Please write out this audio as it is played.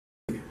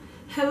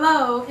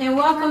Hello and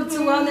welcome to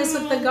Wellness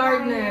with the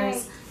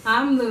Gardeners.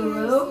 I'm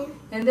Lulu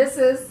and this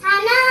is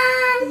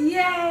Hanan.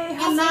 Yay,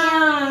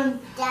 Hanan.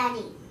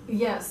 Daddy.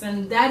 Yes,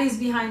 and Daddy's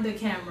behind the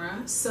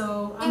camera.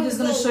 So I'm just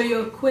going to show you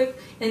a quick,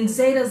 and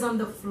Zeta's on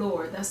the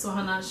floor. That's what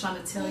Hanan's trying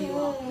to tell you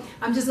all.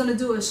 I'm just going to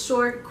do a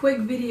short, quick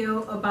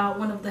video about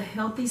one of the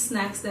healthy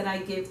snacks that I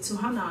give to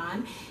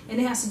Hanan.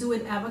 And it has to do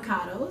with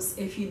avocados.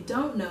 If you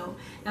don't know,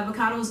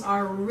 avocados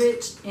are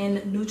rich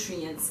in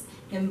nutrients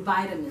and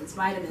vitamins.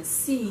 Vitamin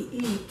C,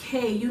 E,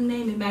 K, you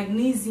name it,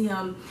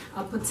 magnesium,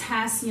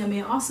 potassium.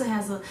 It also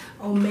has a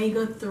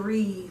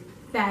omega-3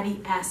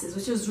 fatty acids,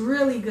 which is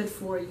really good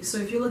for you. So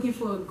if you're looking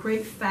for a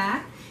great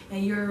fat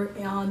and you're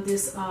on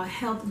this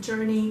health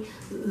journey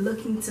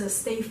looking to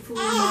stay full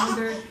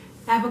longer,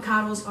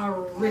 avocados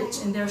are rich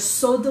and they're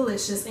so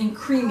delicious and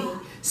creamy.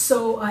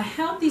 So a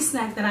healthy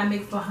snack that I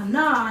make for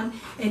Hanan,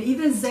 and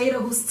even Zeta,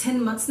 who's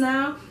 10 months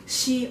now,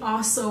 she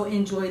also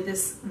enjoyed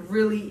this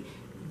really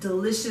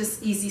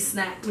delicious easy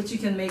snack which you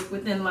can make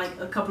within like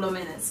a couple of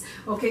minutes.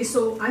 Okay,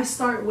 so I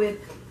start with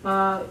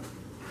a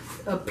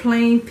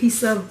plain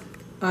piece of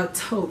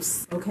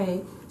toast.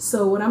 Okay,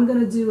 so what I'm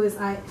gonna do is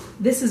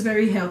this is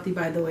very healthy,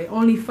 by the way.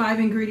 Only 5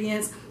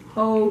 ingredients: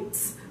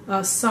 oats,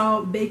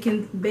 salt,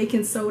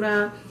 baking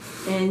soda,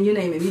 and you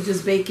name it. You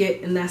just bake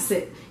it and that's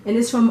it. And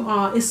it's from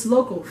it's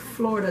local,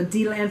 Florida,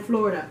 D-Land,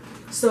 Florida.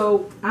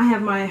 So I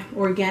have my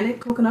organic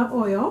coconut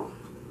oil.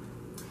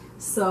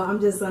 So I'm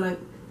just gonna,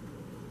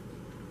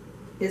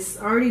 it's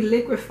already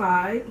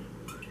liquefied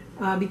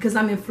because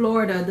I'm in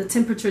Florida. The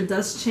temperature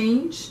does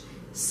change.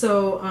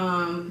 So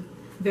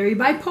very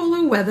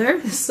bipolar weather,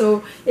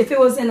 so if it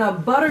was in a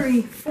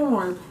buttery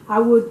form, I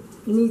would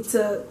need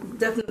to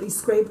definitely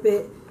scrape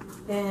it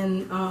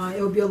and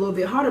it would be a little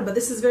bit harder, but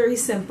this is very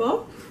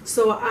simple.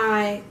 So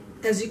I,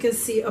 as you can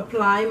see,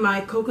 apply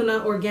my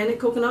organic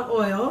coconut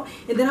oil,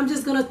 and then I'm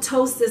just gonna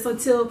toast this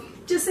until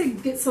just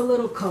it gets a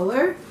little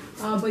color,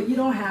 but you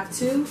don't have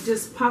to.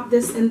 Just pop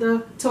this in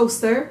the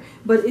toaster,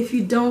 but if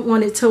you don't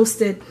want it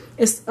toasted,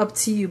 it's up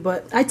to you.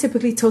 But I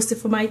typically toast it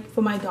for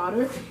my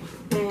daughter,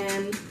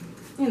 and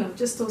you know,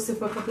 just toast it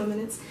for a couple of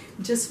minutes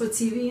just for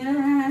TV.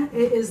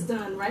 It is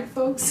done, right,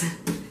 folks?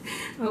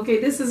 Okay,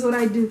 this is what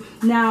I do.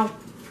 Now,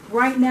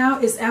 right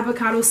now is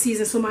avocado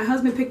season. So my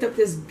husband picked up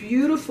this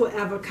beautiful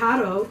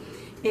avocado,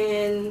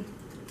 and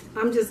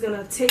I'm just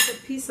gonna take a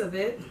piece of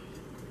it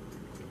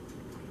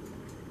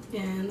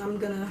and I'm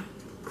gonna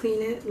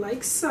clean it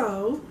like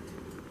so.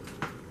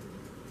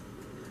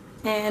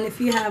 And if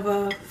you have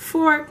a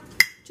fork,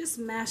 just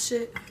mash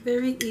it.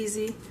 Very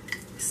easy.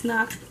 It's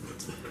not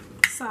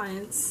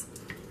science.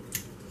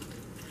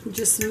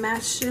 Just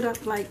mash it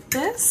up like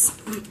this.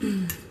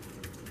 And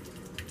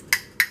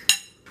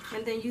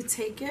then you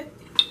take it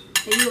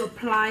and you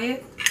apply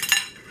it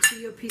to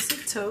your piece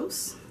of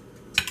toast.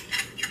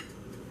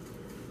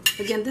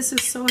 Again, this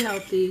is so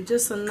healthy.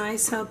 Just a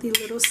nice healthy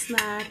little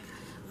snack.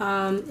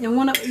 And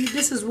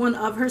this is one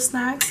of her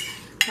snacks.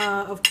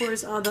 Of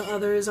course, all the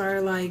others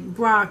are like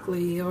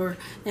broccoli or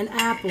an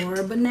apple or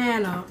a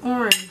banana,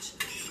 orange.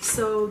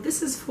 So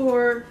this is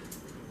for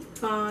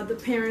the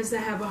parents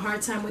that have a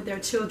hard time with their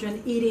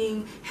children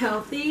eating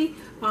healthy.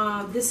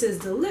 This is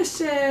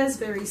delicious,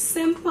 very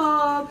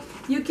simple.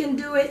 You can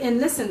do it, and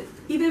listen,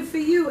 even for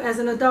you as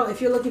an adult, if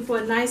you're looking for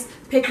a nice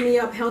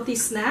pick-me-up healthy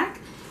snack,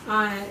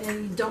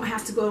 and you don't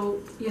have to go,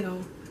 you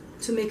know,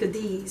 to make a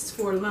D's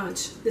for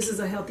lunch, this is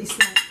a healthy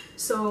snack.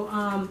 So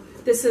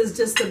this is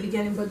just the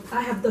beginning, but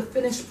I have the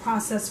finished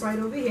process right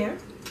over here.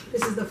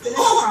 This is the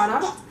finished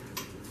product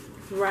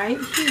right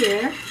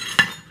here.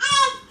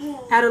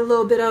 Add a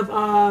little bit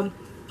of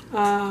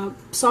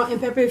salt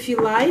and pepper if you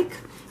like,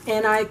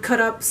 and I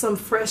cut up some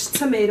fresh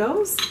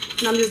tomatoes,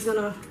 and I'm just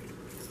gonna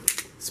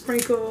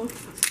sprinkle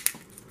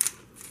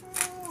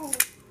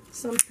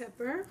some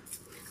pepper.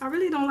 I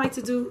really don't like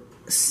to do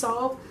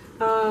salt,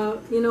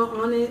 you know,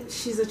 on it.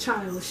 She's a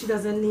child; she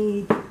doesn't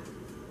need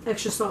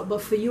extra salt.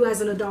 But for you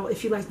as an adult,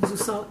 if you like to do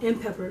salt and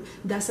pepper,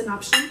 that's an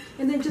option.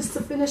 And then just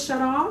to finish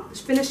it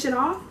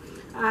off,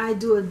 I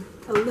do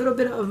a little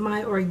bit of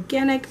my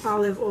organic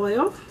olive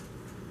oil.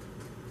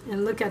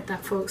 And look at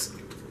that, folks.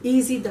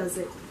 Easy does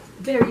it.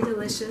 Very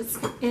delicious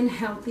and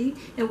healthy.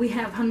 And we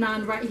have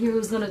Hanan right here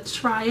who's going to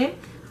try it.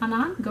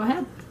 Hanan, go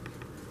ahead.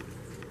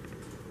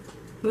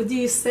 What do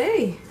you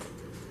say?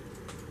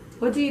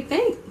 What do you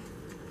think?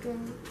 Good.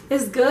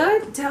 It's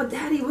good? Tell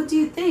Daddy, what do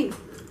you think?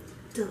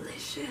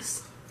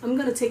 Delicious. I'm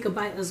going to take a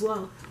bite as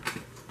well.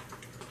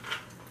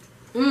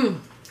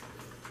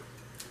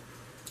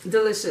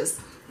 Delicious.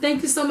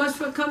 Thank you so much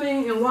for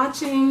coming and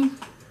watching.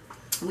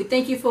 We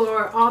thank you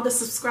for all the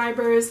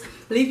subscribers.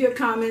 Leave your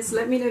comments.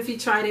 Let me know if you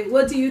tried it.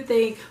 What do you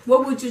think?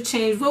 What would you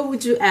change? What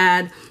would you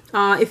add?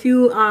 If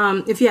you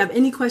have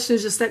any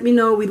questions, just let me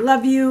know. We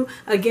love you.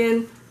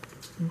 Again,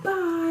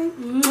 bye.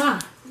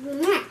 Mwah.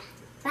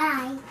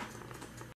 Bye.